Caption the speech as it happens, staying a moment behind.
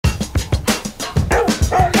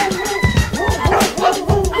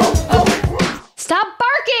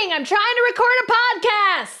I'm trying to record a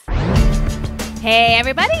podcast. Hey,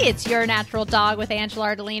 everybody. It's Your Natural Dog with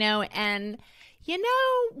Angela Ardolino. And you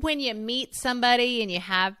know, when you meet somebody and you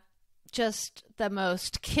have just the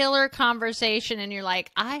most killer conversation and you're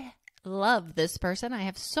like, I love this person. I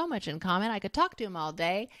have so much in common. I could talk to him all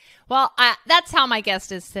day. Well, that's how my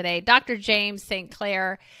guest is today. Dr. James St.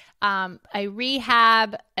 Clair, a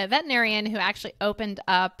veterinarian who actually opened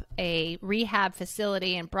up a rehab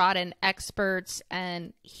facility and brought in experts.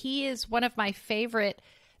 And he is one of my favorite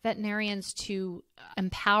veterinarians to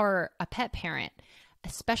empower a pet parent,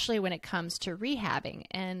 especially when it comes to rehabbing.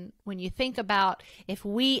 And when you think about if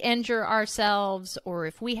we injure ourselves or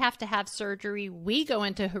if we have to have surgery, we go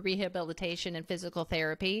into rehabilitation and physical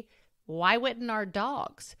therapy. Why wouldn't our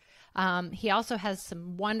dogs? He also has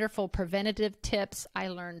some wonderful preventative tips. I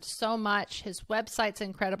learned so much. His website's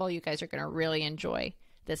incredible. You guys are going to really enjoy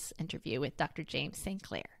this interview with Dr. James St.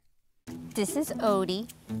 Clair. This is Odie,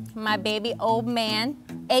 my baby old man,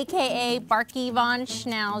 aka Barky Von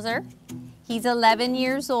Schnauzer. He's 11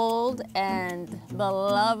 years old and the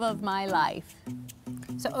love of my life.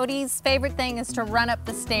 So Odie's favorite thing is to run up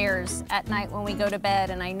the stairs at night when we go to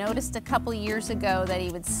bed, and I noticed a couple years ago that he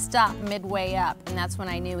would stop midway up, and that's when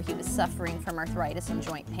I knew he was suffering from arthritis and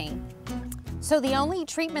joint pain. So the only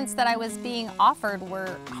treatments that I was being offered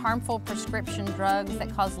were harmful prescription drugs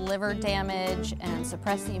that cause liver damage and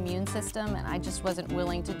suppress the immune system, and I just wasn't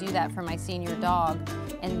willing to do that for my senior dog.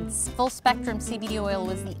 And full spectrum CBD oil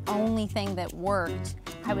was the only thing that worked.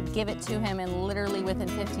 I would give it to him, and literally within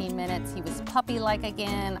 15 minutes, he was puppy-like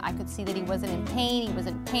again. I could see that he wasn't in pain, he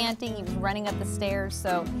wasn't panting, he was running up the stairs.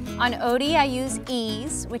 So on Odie, I use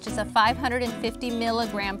Ease, which is a 550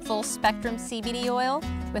 milligram full spectrum CBD oil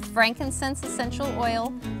with frankincense essential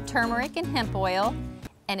oil, turmeric, and hemp oil.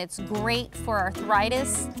 And it's great for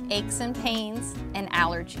arthritis, aches and pains, and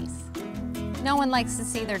allergies. No one likes to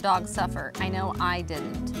see their dog suffer. I know I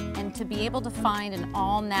didn't. And to be able to find an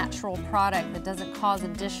all-natural product that doesn't cause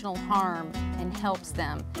additional harm and helps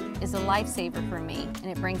them is a lifesaver for me, and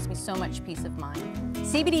it brings me so much peace of mind.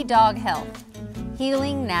 CBD Dog Health,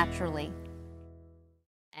 healing naturally.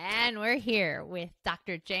 And we're here with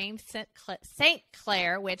Dr. James St.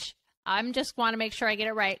 Clair, which I'm just want to make sure I get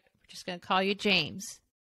it right. We're just going to call you James.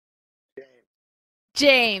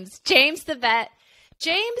 James the vet.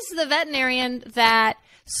 James, the veterinarian that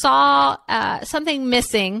saw something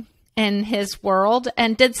missing in his world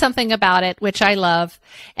and did something about it, which I love.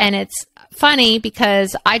 And it's funny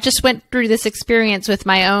because I just went through this experience with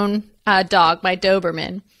my own dog, my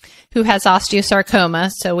Doberman, who has osteosarcoma.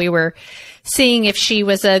 So we were seeing if she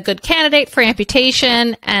was a good candidate for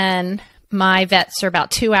amputation, and my vets are about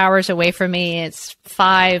 2 hours away from me. It's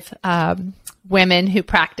 5 women who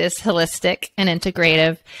practice holistic and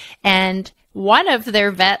integrative, and one of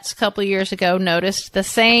their vets a couple of years ago noticed the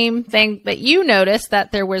same thing that you noticed,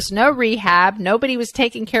 that there was no rehab. Nobody was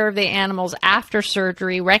taking care of the animals after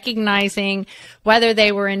surgery, recognizing whether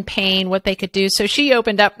they were in pain, what they could do. So she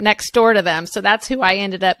opened up next door to them. So that's who I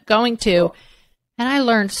ended up going to. And I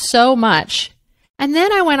learned so much. And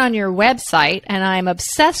then I went on your website, and I'm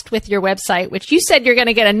obsessed with your website, which you said you're going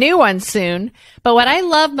to get a new one soon. But what I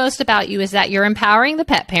love most about you is that you're empowering the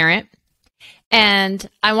pet parent. And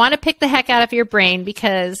I want to pick the heck out of your brain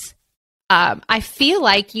because I feel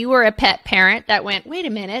like you were a pet parent that went, wait a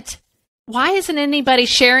minute, why isn't anybody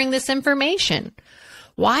sharing this information?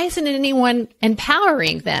 Why isn't anyone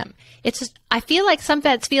empowering them? It's just, I feel like some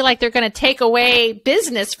vets feel like they're going to take away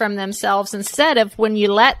business from themselves, instead of when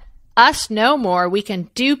you let us know more, we can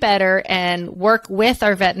do better and work with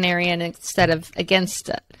our veterinarian instead of against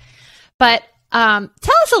it. But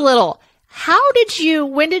tell us a little,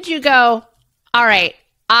 when did you go, all right,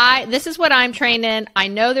 this is what I'm trained in. I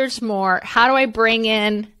know there's more. How do I bring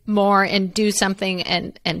in more and do something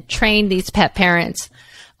and train these pet parents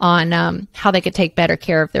on how they could take better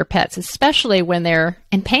care of their pets, especially when they're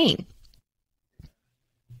in pain?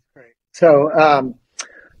 Right. So,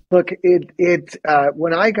 look,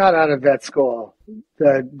 when I got out of vet school,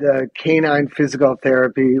 the canine physical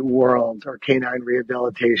therapy world, or canine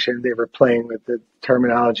rehabilitation, they were playing with the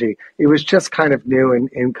terminology. It was just kind of new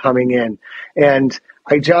and coming in. And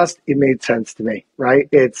it made sense to me, right?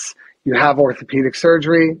 You have orthopedic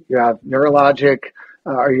surgery, you have neurologic,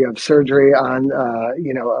 or you have surgery on,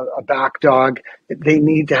 a back dog. They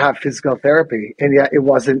need to have physical therapy. And yet it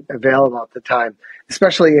wasn't available at the time,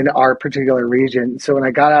 especially in our particular region. So when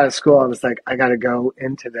I got out of school, I was like, I got to go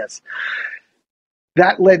into this.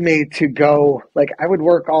 That led me to go, I would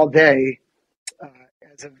work all day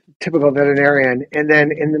as a typical veterinarian. And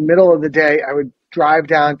then in the middle of the day, I would drive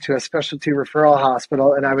down to a specialty referral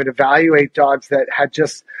hospital, and I would evaluate dogs that had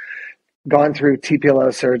just gone through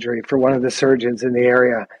TPLO surgery for one of the surgeons in the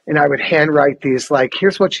area. And I would handwrite these like,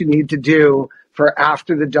 here's what you need to do for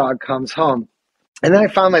after the dog comes home. And then I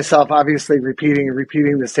found myself obviously repeating and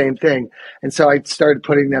repeating the same thing. And so I started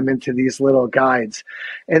putting them into these little guides.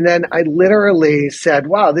 And then I literally said,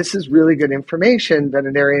 wow, this is really good information.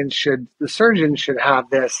 The surgeon should have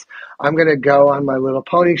this. I'm going to go on my little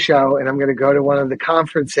pony show and I'm going to go to one of the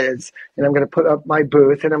conferences and I'm going to put up my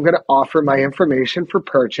booth and I'm going to offer my information for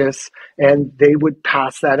purchase. And they would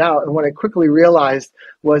pass that out. And what I quickly realized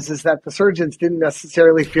is that the surgeons didn't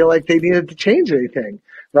necessarily feel like they needed to change anything,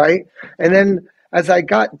 right? And then as I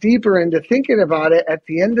got deeper into thinking about it, at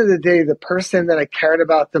the end of the day, the person that I cared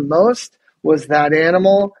about the most was that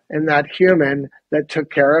animal and that human that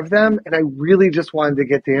took care of them. And I really just wanted to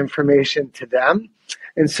get the information to them.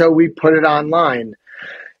 And so we put it online.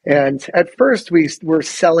 And at first we were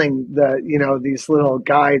selling these little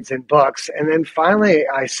guides and books. And then finally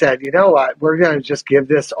I said, you know what, we're going to just give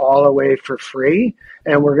this all away for free.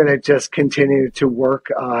 And we're going to just continue to work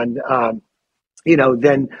on,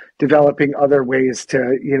 then developing other ways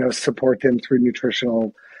to, support them through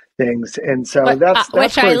nutritional things. And so that's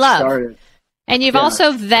which where I it love. started. And you've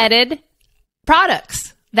also vetted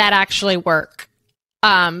products that actually work.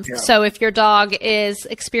 So if your dog is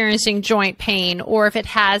experiencing joint pain or if it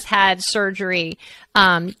has had surgery,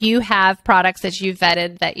 you have products that you've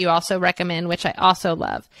vetted that you also recommend, which I also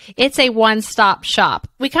love. It's a one-stop shop.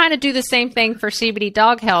 We kind of do the same thing for CBD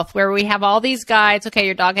Dog Health, where we have all these guides. Okay,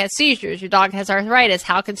 your dog has seizures, your dog has arthritis.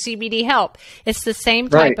 How can CBD help? It's the same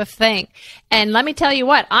type of thing. And let me tell you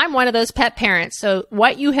what, I'm one of those pet parents. So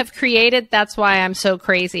what you have created, that's why I'm so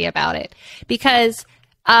crazy about it. Because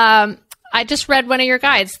I just read one of your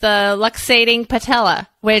guides, the luxating patella,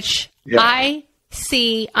 which I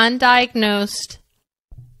see undiagnosed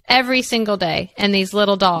every single day in these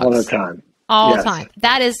little dogs. All the time. All the time.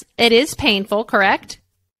 It is painful, correct?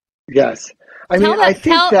 Yes.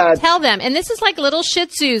 Tell them. And this is like little Shih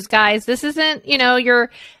Tzus, guys. This isn't,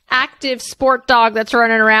 your active sport dog that's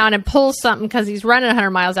running around and pulls something because he's running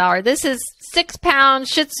 100 miles an hour. This is 6-pound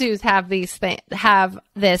Shih Tzus have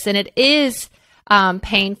this, and it is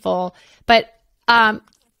painful. But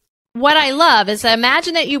what I love is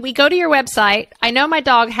imagine that we go to your website. I know my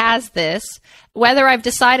dog has this. Whether I've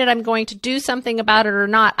decided I'm going to do something about it or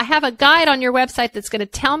not, I have a guide on your website that's going to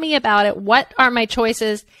tell me about it. What are my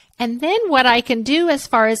choices? And then what I can do as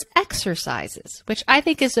far as exercises, which I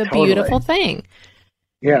think is a beautiful thing.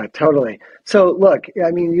 Yeah, totally. So look,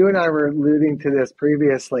 I mean, you and I were alluding to this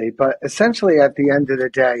previously, but essentially at the end of the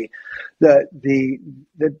day,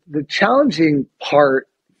 the challenging part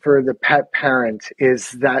for the pet parent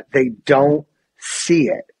is that they don't see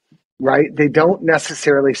it, right? They don't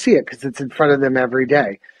necessarily see it because it's in front of them every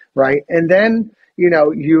day, right? And then,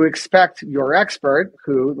 you expect your expert,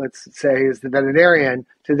 who let's say is the veterinarian,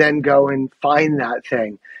 to then go and find that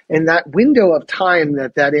thing. And that window of time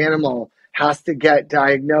that animal has to get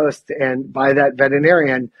diagnosed and by that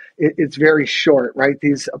veterinarian, it's very short, right?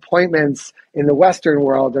 These appointments in the Western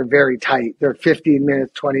world are very tight. They're 15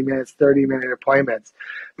 minutes, 20 minutes, 30-minute appointments.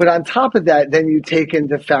 But on top of that, then you take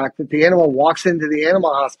into the fact that the animal walks into the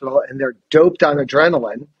animal hospital and they're doped on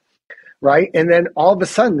adrenaline, right? And then all of a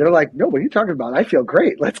sudden they're like, no, what are you talking about? I feel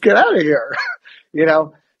great. Let's get out of here.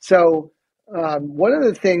 So one of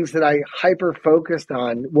the things that I hyper-focused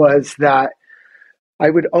on was that I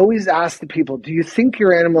would always ask the people, do you think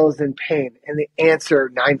your animal is in pain? And the answer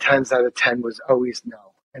 9 times out of 10 was always no.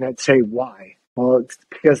 And I'd say, why? Well, it's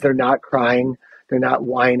because they're not crying. They're not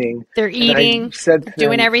whining. They're eating,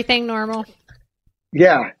 doing everything normal.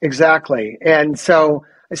 Yeah, exactly. And so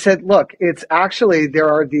I said, look, it's actually, there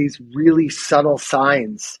are these really subtle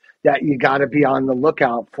signs that you got to be on the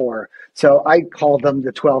lookout for. So I call them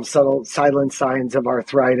the 12 subtle silent signs of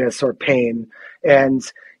arthritis or pain. And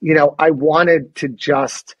I wanted to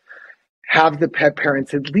just have the pet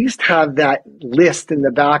parents at least have that list in the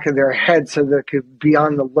back of their head so they could be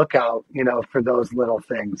on the lookout, for those little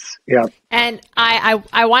things. Yeah. And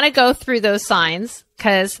I want to go through those signs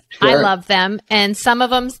because I love them. And some of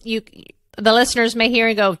them the listeners may hear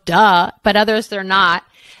and go, duh, but others they're not.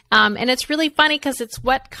 And it's really funny because it's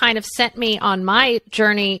what kind of sent me on my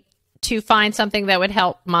journey to find something that would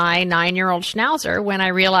help my 9-year-old Schnauzer when I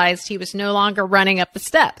realized he was no longer running up the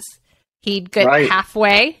steps. He'd get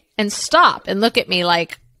halfway and stop and look at me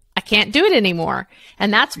like, I can't do it anymore.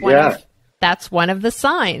 And that's one of the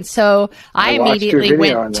signs. So I immediately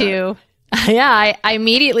went to, I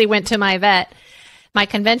immediately went to my vet, my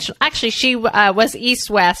conventional, actually she was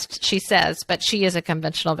East-West, she says, but she is a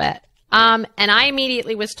conventional vet. And I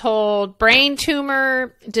immediately was told brain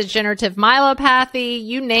tumor, degenerative myelopathy,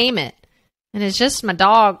 you name it. And it's just my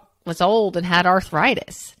dog was old and had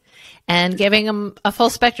arthritis. And giving him a full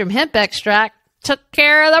spectrum hemp extract took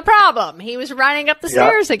care of the problem. He was running up the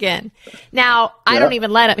stairs again. Now, I don't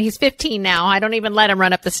even let him. He's 15 now. I don't even let him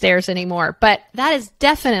run up the stairs anymore. But that is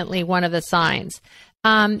definitely one of the signs.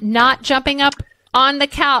 Not jumping up on the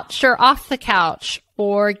couch or off the couch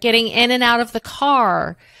or getting in and out of the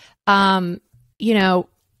car. You know,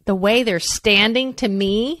 the way they're standing to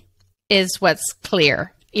me is what's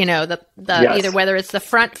clear. You know, either whether it's the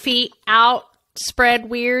front feet out, spread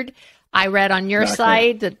weird. I read on your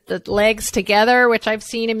side the legs together, which I've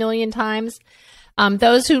seen a million times.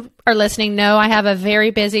 Those who are listening know I have a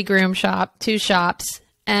very busy groom shop, 2 shops,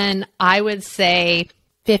 and I would say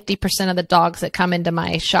 50% of the dogs that come into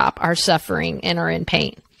my shop are suffering and are in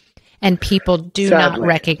pain, and people do not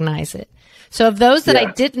recognize it. So of those that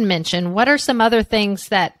I didn't mention, what are some other things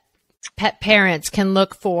that pet parents can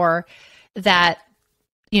look for that,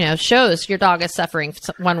 you know, shows your dog is suffering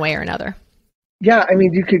one way or another? Yeah, I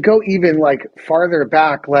mean, you could go even like farther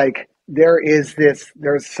back. Like there's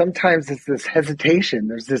sometimes it's this hesitation.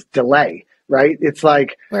 There's this delay, right? It's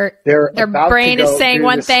like their brain is saying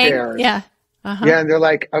one thing. Stairs. Yeah. Yeah. And they're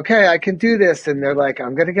like, okay, I can do this. And they're like,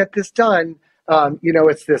 I'm going to get this done. You know,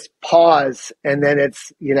 it's this pause and then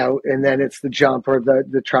it's, you know, and then it's the jump or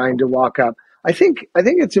the trying to walk up. I think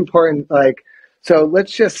it's important. Like, so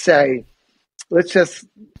let's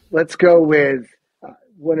go with,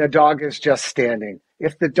 when a dog is just standing.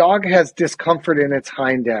 If the dog has discomfort in its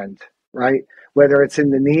hind end, right, whether it's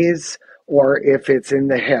in the knees or if it's in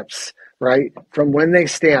the hips, right, from when they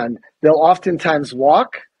stand, they'll oftentimes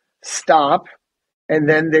walk, stop, and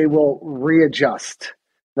then they will readjust,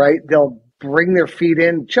 right? They'll bring their feet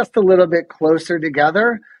in just a little bit closer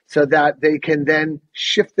together so that they can then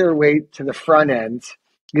shift their weight to the front end,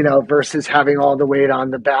 you know, versus having all the weight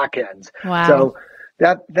on the back end. Wow. So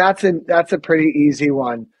that's a pretty easy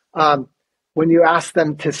one. When you ask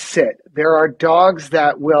them to sit, there are dogs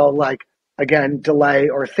that will, like, again, delay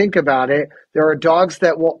or think about it. There are dogs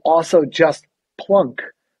that will also just plunk,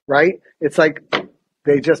 right? It's like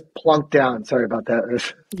they just plunk down. Sorry about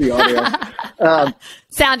that. The audio.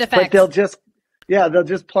 Sound effects. But they'll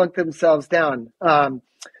just plunk themselves down.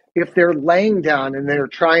 If they're laying down and they're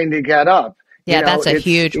trying to get up. Yeah, you know, that's a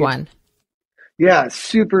huge one. Yeah,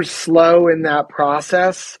 super slow in that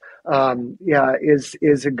process.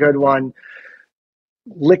 Is a good one.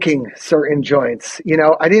 Licking certain joints. You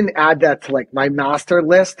know, I didn't add that to like my master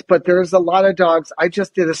list, but there's a lot of dogs. I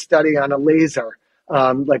just did a study on a laser,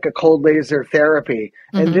 like a cold laser therapy.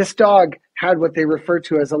 Mm-hmm. And this dog had what they refer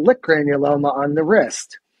to as a lick granuloma on the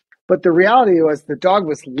wrist. But the reality was the dog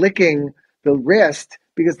was licking the wrist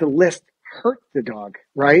because the wrist hurt the dog,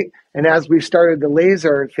 right? And as we started the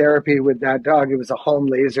laser therapy with that dog, it was a home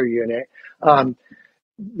laser unit.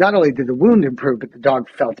 Not only did the wound improve, but the dog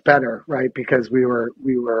felt better, right? Because we were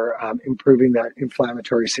improving that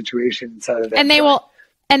inflammatory situation inside of that. And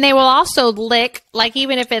they will also lick, like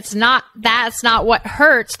even if that's not what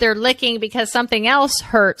hurts, they're licking because something else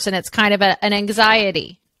hurts, and it's kind of an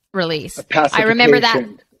anxiety release. I remember that.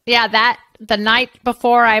 Yeah, that the night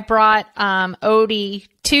before I brought Odie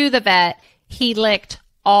to the vet, he licked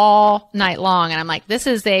all night long. And I'm like, this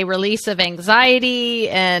is a release of anxiety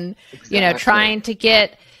and, you know, trying to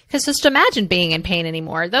get, because just imagine being in pain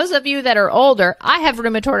anymore. Those of you that are older, I have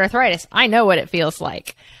rheumatoid arthritis. I know what it feels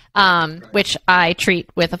like, which I treat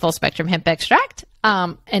with a full spectrum hemp extract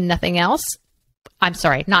and nothing else. I'm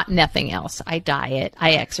sorry, not nothing else. I diet,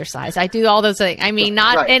 I exercise, I do all those things. I mean,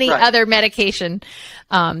 not any other medication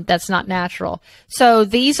that's not natural. So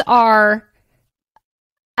these are,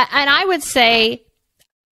 and I would say,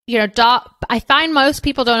 you know, I find most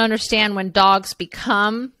people don't understand when dogs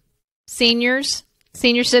become senior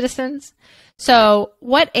citizens. So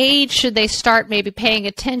what age should they start maybe paying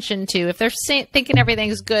attention to? If they're thinking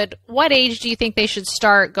everything's good, what age do you think they should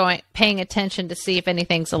start paying attention to see if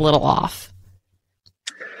anything's a little off?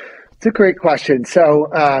 It's a great question. So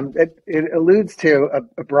it alludes to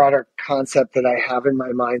a broader concept that I have in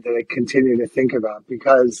my mind that I continue to think about,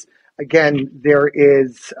 because, again, there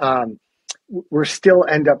is we're still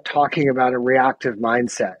end up talking about a reactive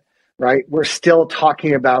mindset, right? We're still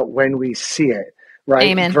talking about when we see it, right?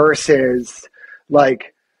 Amen. Versus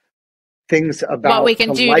like things about what we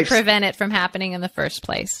can do to prevent it from happening in the first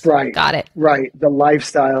place. Right. Got it. Right. The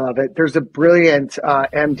lifestyle of it. There's a brilliant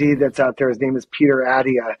MD that's out there. His name is Peter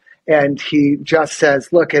Attia. And he just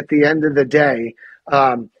says, look, at the end of the day,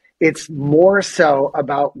 it's more so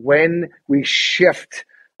about when we shift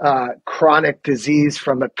chronic disease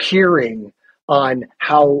from appearing on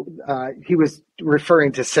how he was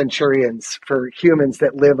referring to centurions for humans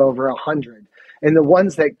that live over 100. And the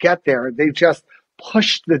ones that get there, they just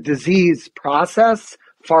push the disease process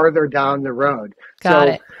farther down the road. Got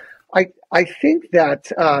it. I think that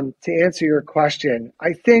to answer your question,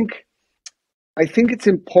 I think it's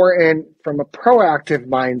important from a proactive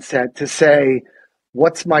mindset to say,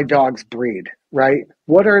 what's my dog's breed, right?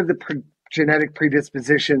 What are the genetic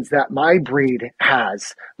predispositions that my breed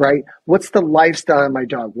has, right? What's the lifestyle of my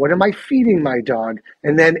dog? What am I feeding my dog?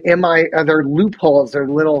 And then are there loopholes or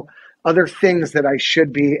little other things that I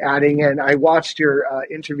should be adding in? I watched your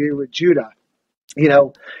interview with Judah.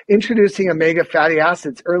 Introducing omega fatty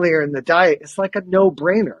acids earlier in the diet is like a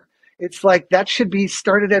no-brainer. It's like that should be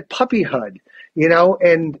started at puppyhood,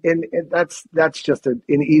 and that's just an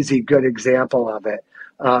easy, good example of it.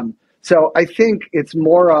 So I think it's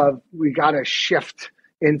more of we got to shift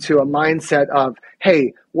into a mindset of,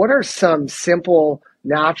 hey, what are some simple,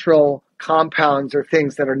 natural compounds or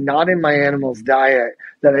things that are not in my animal's diet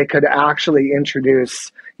that I could actually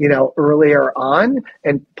introduce, earlier on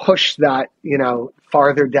and push that,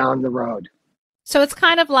 farther down the road. So it's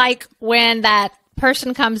kind of like when that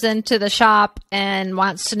person comes into the shop and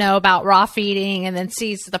wants to know about raw feeding and then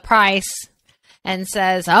sees the price and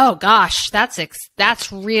says, oh gosh,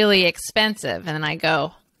 that's really expensive. And then I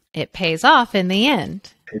go, it pays off in the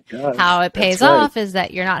end. It does. How it pays off is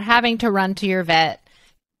that you're not having to run to your vet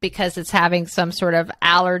because it's having some sort of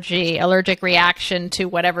allergic reaction to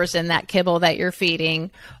whatever's in that kibble that you're feeding,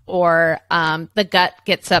 or the gut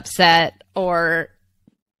gets upset, or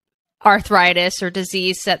arthritis or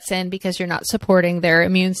disease sets in because you're not supporting their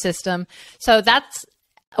immune system. So that's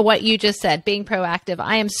what you just said, being proactive.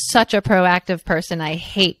 I am such a proactive person. I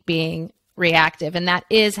hate being reactive. And that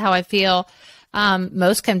is how I feel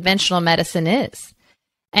most conventional medicine is.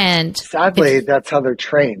 And sadly, that's how they're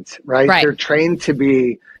trained, right? They're trained to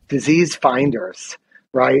be disease finders,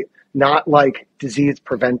 right? Not like disease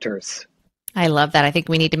preventers. I love that. I think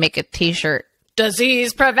we need to make a t-shirt.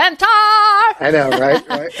 Disease preventer. I know, right?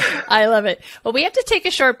 I love it. Well, we have to take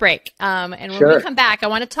a short break. And when we come back, I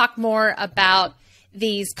want to talk more about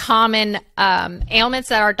these common ailments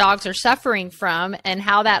that our dogs are suffering from, and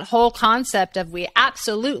how that whole concept of we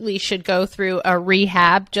absolutely should go through a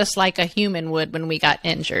rehab just like a human would when we got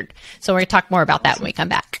injured. So we're going to talk more about that when we come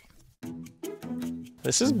back.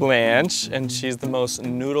 This is Blanche, and she's the most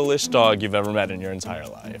noodle-ish dog you've ever met in your entire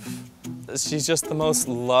life. She's just the most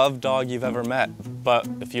loved dog you've ever met, but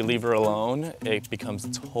if you leave her alone, it becomes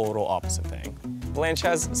the total opposite thing. Blanche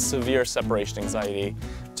has severe separation anxiety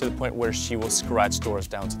to the point where she will scratch doors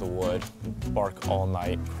down to the wood, bark all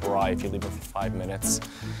night, cry if you leave her for 5 minutes.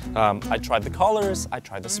 I tried the collars, I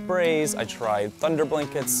tried the sprays, I tried thunder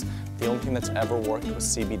blankets. The only thing that's ever worked was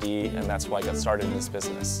CBD, and that's why I got started in this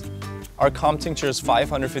business. Our calm tincture is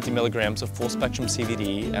 550 milligrams of full spectrum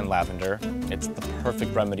CBD and lavender. It's the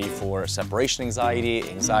perfect remedy for separation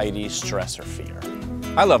anxiety, stress, or fear.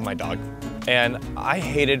 I love my dog, and I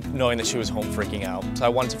hated knowing that she was home freaking out. So I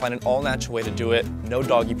wanted to find an all-natural way to do it. No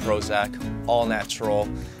doggy Prozac, all natural.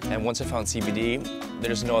 And once I found CBD,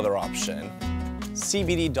 there's no other option.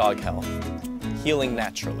 CBD Dog Health, healing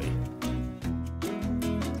naturally.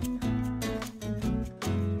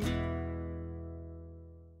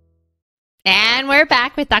 And we're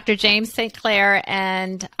back with Dr. James St. Clair,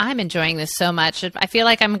 and I'm enjoying this so much. I feel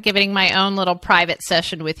like I'm giving my own little private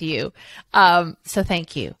session with you. So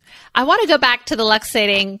thank you. I want to go back to the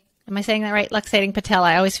luxating. Am I saying that right? Luxating patella.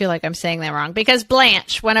 I always feel like I'm saying that wrong because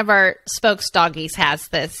Blanche, one of our spokes doggies, has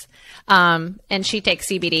this. And she takes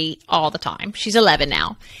CBD all the time. She's 11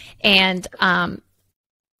 now. And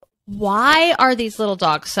why are these little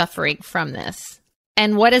dogs suffering from this?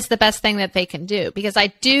 And what is the best thing that they can do? Because I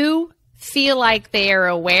do feel like they are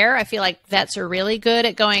aware. I feel like vets are really good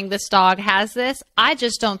at going, this dog has this. I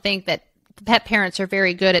just don't think that pet parents are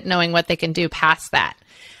very good at knowing what they can do past that.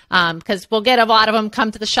 Because we'll get a lot of them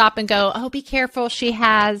come to the shop and go, oh, be careful, she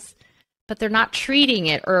has, but they're not treating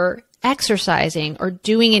it or exercising or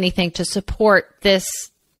doing anything to support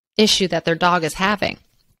this issue that their dog is having.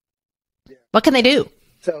 Yeah. What can they do?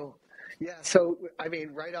 So I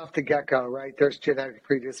mean, right off the get-go, right, there's genetic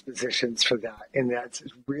predispositions for that, and that's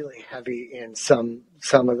really heavy in some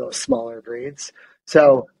of those smaller breeds.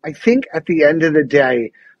 So I think at the end of the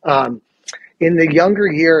day, in the younger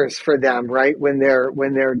years for them, right, when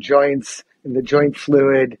their joints and the joint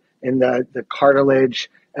fluid and the cartilage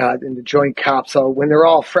and the joint capsule, when they're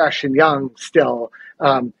all fresh and young still,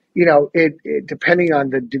 it depending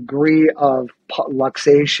on the degree of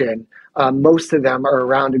luxation, most of them are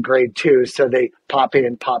around a grade 2, so they pop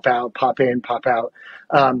in, pop out, pop in, pop out.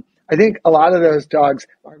 I think a lot of those dogs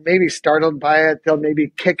are maybe startled by it. They'll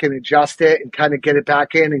maybe kick and adjust it and kind of get it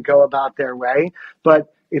back in and go about their way.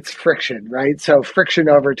 But it's friction, right? So friction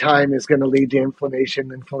over time is going to lead to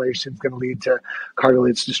inflammation. Inflammation is going to lead to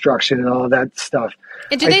cartilage destruction and all of that stuff.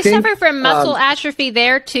 And do they suffer from muscle atrophy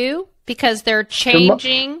there too? Because they're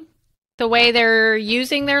changing the way they're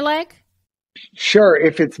using their leg? Sure.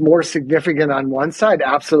 If it's more significant on one side,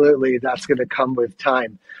 absolutely, that's going to come with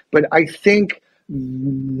time. But I think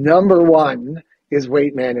number one is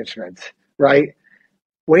weight management, right?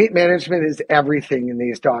 Weight management is everything in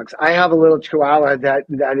these dogs. I have a little Chihuahua that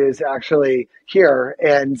is actually here,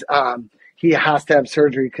 and he has to have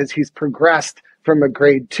surgery because he's progressed from a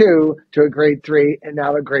grade 2 to a grade 3 and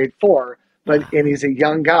now a grade 4. And he's a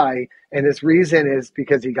young guy, and his reason is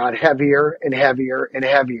because he got heavier and heavier and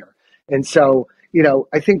heavier. And so,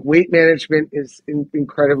 I think weight management is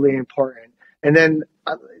incredibly important. And then,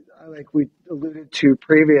 like we alluded to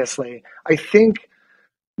previously, I think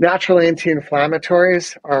natural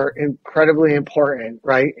anti-inflammatories are incredibly important,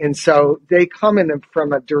 right? And so they come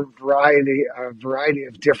from a variety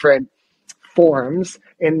of different forms.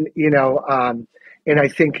 And, and I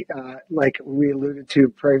think, like we alluded to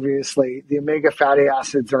previously, the omega fatty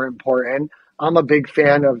acids are important. I'm a big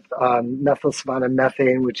fan of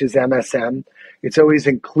methylsulfonamethane, which is MSM. It's always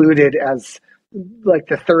included as like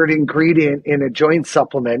the third ingredient in a joint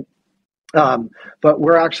supplement. But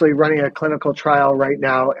we're actually running a clinical trial right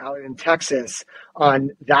now out in Texas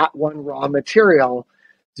on that one raw material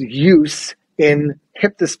use in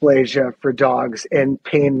hip dysplasia for dogs and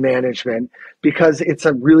pain management, because it's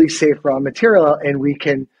a really safe raw material, and we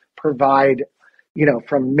can provide,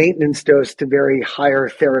 from maintenance dose to very higher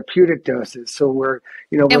therapeutic doses. So we're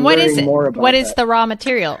learning more about what is the raw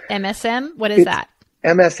material? MSM? What is that?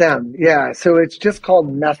 MSM, yeah. So it's just called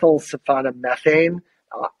methylsulfonamethane.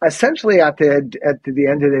 Essentially, at the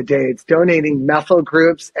end of the day, it's donating methyl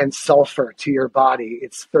groups and sulfur to your body.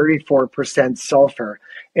 It's 34% sulfur.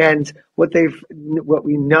 And what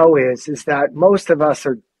we know is that most of us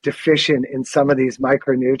are deficient in some of these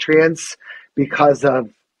micronutrients because of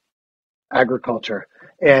agriculture.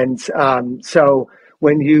 And so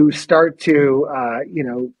when you start to,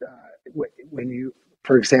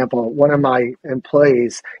 for example, one of my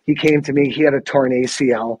employees, he came to me, he had a torn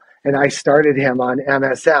ACL, and I started him on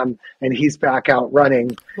MSM, and he's back out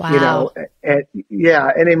running. Wow. And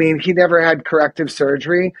I mean, he never had corrective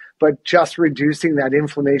surgery, but just reducing that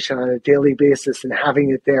inflammation on a daily basis and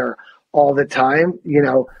having it there all the time,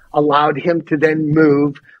 allowed him to then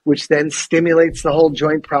move, which then stimulates the whole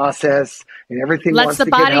joint process and everything. Lets the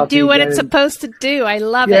body do what it's supposed to do. I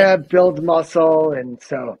love it. Yeah, build muscle. And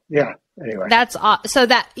so, yeah. Anyway, so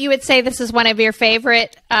that you would say this is one of your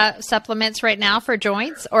favorite supplements right now for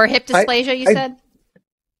joints or hip dysplasia. You said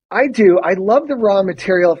I do. I love the raw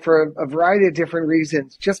material for a variety of different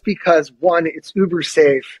reasons. Just because, one, it's uber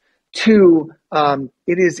safe. Two,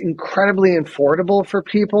 it is incredibly affordable for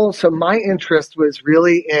people. So my interest was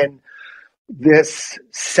really in this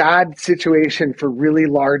sad situation for really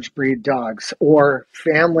large breed dogs or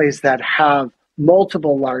families that have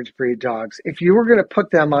multiple large breed dogs. If you were going to put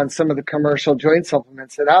them on some of the commercial joint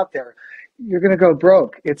supplements that are out there, you're going to go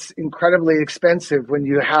broke. It's incredibly expensive when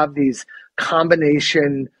you have these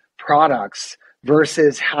combination products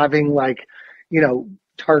versus having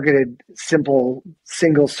targeted, simple,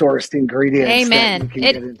 single sourced ingredients.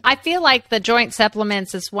 Amen. I feel like the joint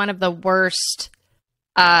supplements is one of the worst.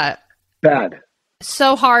 Bad.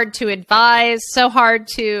 So hard to advise, so hard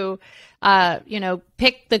to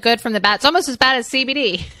pick the good from the bad. It's almost as bad as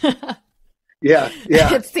CBD. Yeah.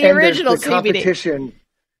 It's the original the competition. CBD.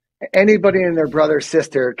 Anybody and their brother,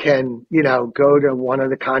 sister can, go to one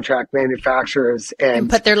of the contract manufacturers and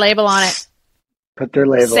put their label on it. Put their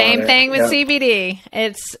label Same on it. thing with CBD.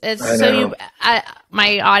 It's so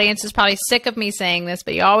my audience is probably sick of me saying this,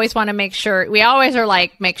 but you always want to make sure. We always are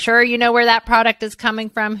like, make sure you know where that product is coming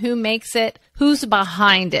from, who makes it, who's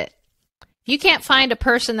behind it. If you can't find a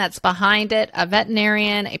person that's behind it, a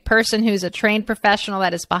veterinarian, a person who's a trained professional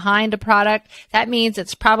that is behind a product, that means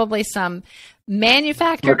it's probably some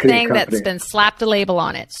manufactured thing that's been slapped a label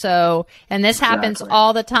on it. So, and this happens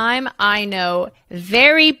all the time. I know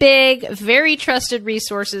very big, very trusted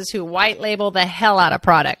resources who white label the hell out of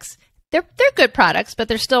products. They're good products, but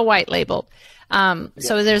they're still white labeled.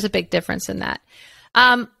 So there's a big difference in that.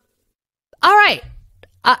 All right.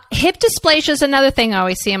 Hip dysplasia is another thing I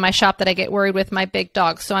always see in my shop that I get worried with my big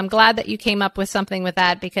dogs. So I'm glad that you came up with something with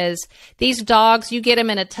that, because these dogs, you get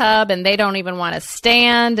them in a tub and they don't even want to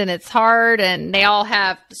stand, and it's hard, and they all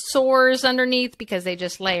have sores underneath because they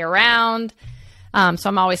just lay around. So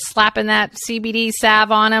I'm always slapping that CBD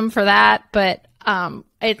salve on them for that. But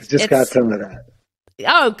it's got some of that.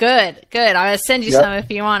 Oh, good. I'll send you Yep. some if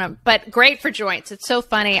you want them. But great for joints. It's so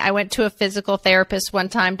funny. I went to a physical therapist one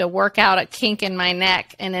time to work out a kink in my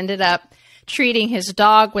neck and ended up treating his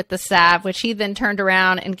dog with the salve, which he then turned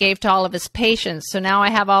around and gave to all of his patients. So now I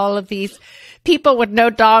have all of these people with no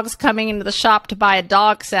dogs coming into the shop to buy a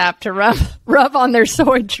dog salve to rub on their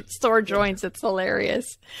sore joints. It's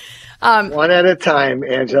hilarious. One at a time,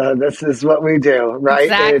 Angela. This is what we do, right?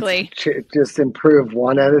 Exactly. Just improve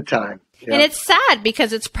one at a time. Yeah. And it's sad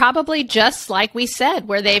because it's probably just like we said,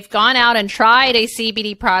 where they've gone out and tried a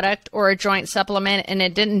CBD product or a joint supplement and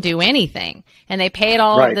it didn't do anything. And they paid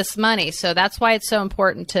all of this money. So that's why it's so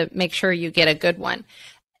important to make sure you get a good one.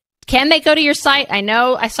 Can they go to your site? I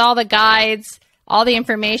know I saw the guides, all the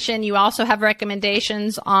information. You also have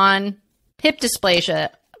recommendations on hip dysplasia.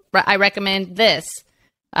 I recommend this.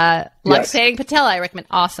 Luxating patella, I recommend.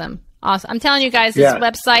 Awesome. I'm telling you guys, this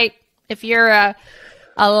website, if you're a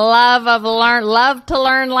love to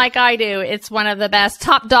learn like I do, it's one of the best.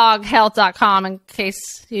 TopDogHealth.com in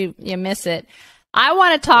case you miss it. I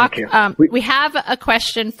want to talk. We have a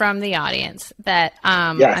question from the audience that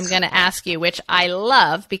I'm going to ask you, which I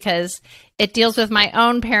love because it deals with my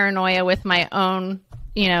own paranoia with my own,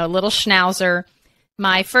 little schnauzer.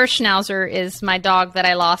 My first schnauzer is my dog that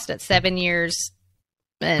I lost at 7 years,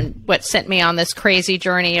 and what sent me on this crazy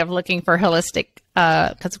journey of looking for holistic.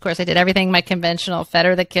 Because of course I did everything my conventional, fed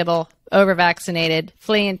her the kibble, over vaccinated,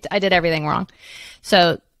 fleeing. I did everything wrong.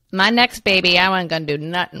 So my next baby, I wasn't going to do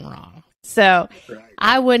nothing wrong. So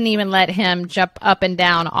I wouldn't even let him jump up and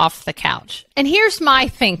down off the couch. And here's my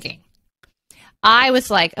thinking. I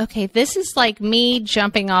was like, okay, this is like me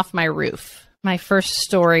jumping off my roof, my first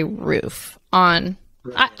story roof on,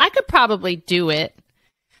 I could probably do it,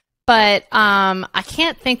 but I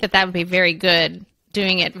can't think that would be very good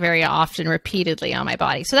doing it very often, repeatedly on my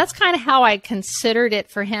body. So that's kind of how I considered it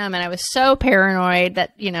for him. And I was so paranoid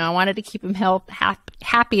that, I wanted to keep him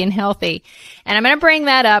happy and healthy. And I'm going to bring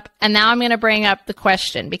that up. And now I'm going to bring up the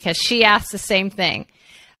question because she asked the same thing.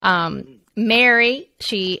 Mary,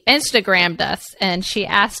 she Instagrammed us and she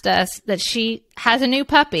asked us that she has a new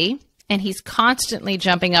puppy and he's constantly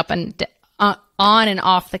jumping up and on and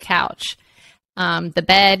off the couch, the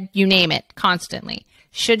bed, you name it, constantly.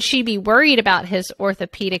 Should she be worried about his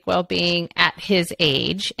orthopedic well-being at his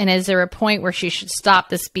age? And is there a point where she should stop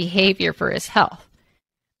this behavior for his health?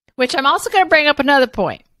 Which I'm also going to bring up another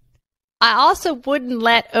point. I also wouldn't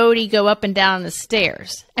let Odie go up and down the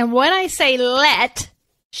stairs. And when I say let,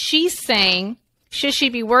 she's saying, should she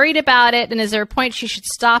be worried about it? And is there a point she should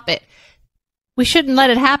stop it? We shouldn't let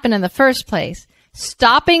it happen in the first place.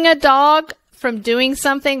 Stopping a dog from doing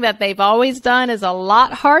something that they've always done is a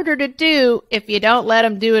lot harder to do if you don't let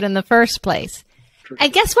them do it in the first place.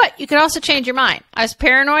 And guess what? You could also change your mind. I was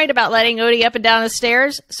paranoid about letting Odie up and down the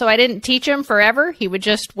stairs, so I didn't teach him forever. He would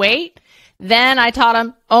just wait. Then I taught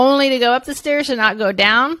him only to go up the stairs and not go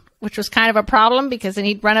down, which was kind of a problem because then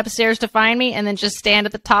he'd run upstairs to find me and then just stand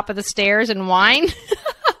at the top of the stairs and whine.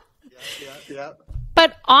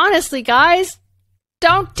 But honestly, guys,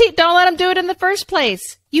 don't let them do it in the first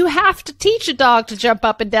place. You have to teach a dog to jump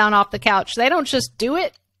up and down off the couch. They don't just do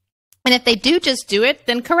it. And if they do just do it,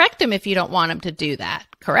 then correct them if you don't want them to do that.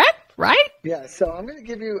 Correct? Right? Yeah. So I'm going to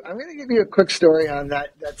give you a quick story on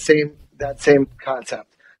that same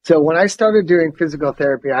concept. So when I started doing physical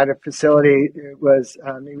therapy, I had a facility. It was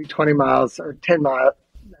maybe 20 miles or 10 miles,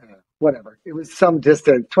 whatever. It was some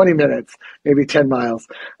distance, 20 minutes, maybe 10 miles.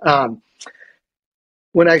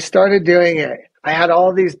 When I started doing it, I had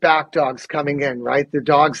all these back dogs coming in, right? The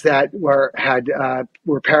dogs that were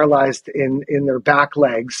paralyzed in their back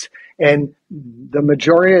legs. And the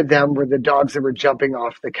majority of them were the dogs that were jumping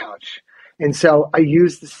off the couch. And so I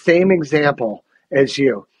used the same example as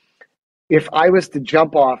you. If I was to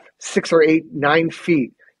jump off 6 or 8, 9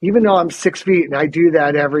 feet, even though I'm 6 feet and I do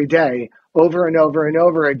that every day over and over and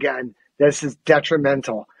over again, this is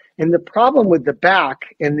detrimental. And the problem with the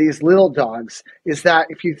back in these little dogs is that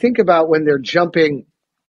if you think about when they're jumping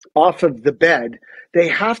off of the bed, they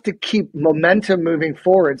have to keep momentum moving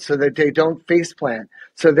forward so that they don't face plant.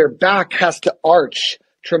 So their back has to arch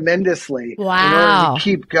tremendously in order to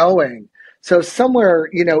keep going. So somewhere,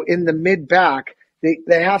 in the mid back,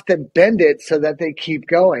 they have to bend it so that they keep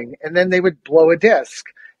going. And then they would blow a disc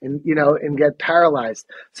and get paralyzed.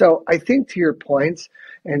 So I think to your points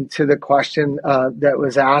and to the question that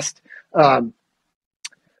was asked,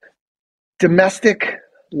 domestic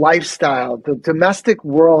lifestyle, the domestic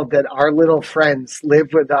world that our little friends live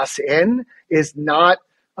with us in is not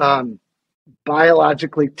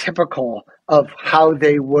biologically typical of how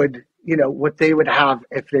they would what they would have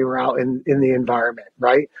if they were out in the environment,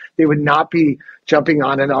 right? They would not be jumping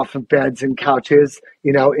on and off of beds and couches,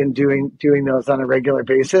 and doing those on a regular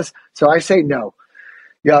basis. So I say no.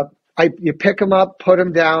 Yep. You pick them up, put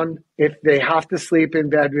them down. If they have to sleep in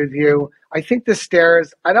bed with you, I think the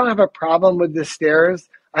stairs, I don't have a problem with the stairs.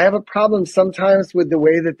 I have a problem sometimes with the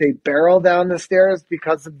way that they barrel down the stairs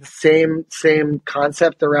because of the same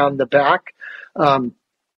concept around the back.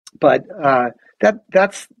 But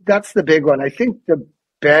that's the big one. I think the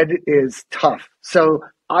bed is tough. So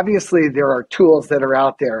obviously there are tools that are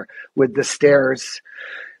out there with the stairs,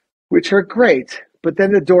 which are great. But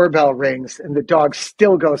then the doorbell rings and the dog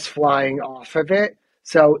still goes flying off of it.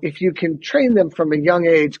 So if you can train them from a young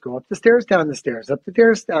age, go up the stairs, down the stairs, up the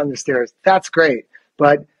stairs, down the stairs, that's great.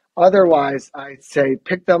 But otherwise, I'd say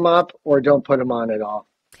pick them up or don't put them on at all.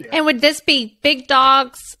 Yeah. And would this be big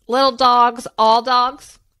dogs, little dogs, all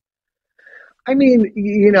dogs? I mean,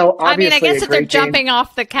 obviously. I guess if they're jumping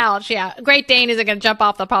off the couch, yeah. A Great Dane isn't going to jump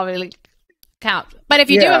off the probably couch. But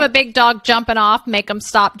if you do have a big dog jumping off, make them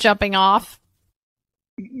stop jumping off.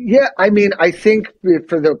 Yeah, I mean, I think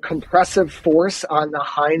for the compressive force on the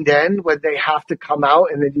hind end, when they have to come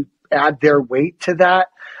out and then you add their weight to that,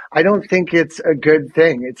 I don't think it's a good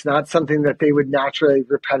thing. It's not something that they would naturally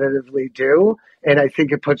repetitively do. And I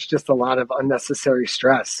think it puts just a lot of unnecessary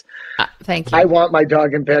stress. Thank you. I want my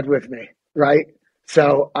dog in bed with me, right?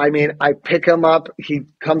 So, I mean, I pick him up. He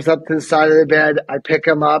comes up to the side of the bed. I pick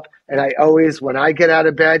him up. And I always, when I get out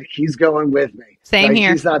of bed, he's going with me. Same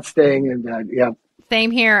here. He's not staying in bed. Yeah.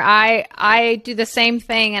 Same here. I do the same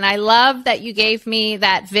thing. And I love that you gave me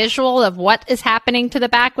that visual of what is happening to the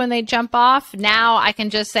back when they jump off. Now I can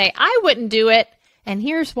just say, I wouldn't do it. And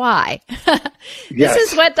here's why. This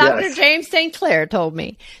is what Dr. James St. Clair told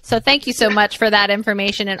me. So thank you so much for that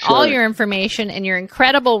information and all your information and your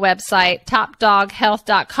incredible website,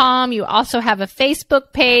 topdoghealth.com. You also have a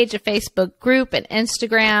Facebook page, a Facebook group, an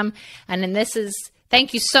Instagram. And then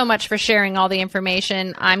thank you so much for sharing all the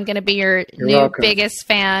information. I'm going to be your welcome. Biggest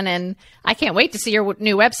fan, and I can't wait to see your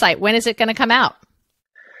new website. When is it going to come out?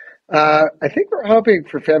 I think we're hoping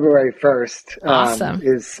for February 1st. Awesome.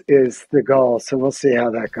 Is the goal. So we'll see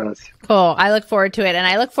how that goes. Cool. I look forward to it, and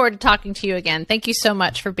I look forward to talking to you again. Thank you so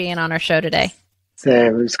much for being on our show today.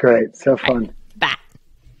 Same. It was great. So fun.